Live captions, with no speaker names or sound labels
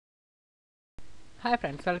Hi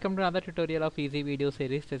friends, welcome to another tutorial of Easy Video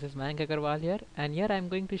series. This is Mayank Agarwal here, and here I am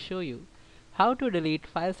going to show you how to delete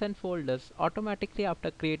files and folders automatically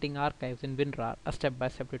after creating archives in Winrar, a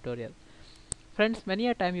step-by-step tutorial. Friends, many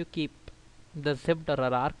a time you keep the zipped or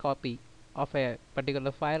RAR copy of a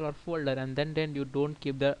particular file or folder, and then you don't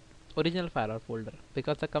keep the original file or folder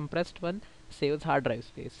because the compressed one saves hard drive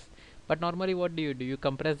space. But normally what do? You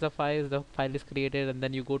compress the files, the file is created, and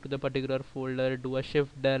then you go to the particular folder, do a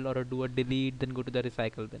shift del or do a delete, then go to the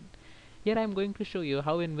recycle bin. Here I am going to show you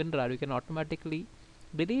how in WinRAR you can automatically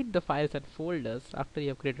delete the files and folders after you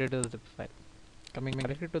have created a zip file. Coming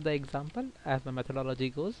directly to the example, as the methodology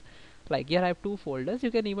goes, like here I have two folders.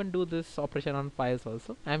 You can even do this operation on files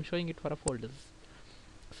also. I am showing it for a folders.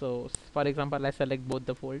 So for example, I select both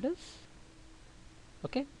the folders.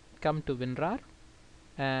 Okay, come to WinRAR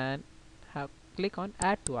and click on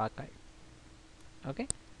add to archive. Okay,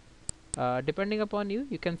 depending upon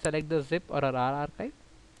you can select the zip or a RAR archive.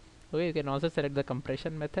 Okay, you can also select the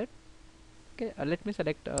compression method. Okay, let me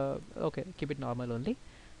select okay, keep it normal only.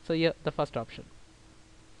 So here the first option,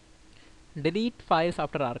 delete files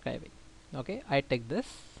after archiving. Okay, I take this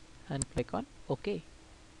and click on OK.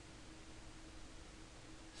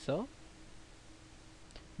 So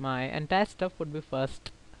my entire stuff would be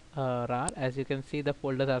first RAR. As you can see, the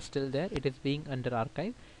folders are still there. It is being under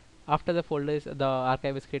archive. After the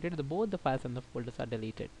archive is created, both the files and the folders are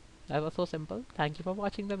deleted. That was so simple. Thank you for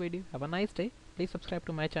watching the video. Have a nice day. Please subscribe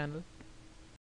to my channel.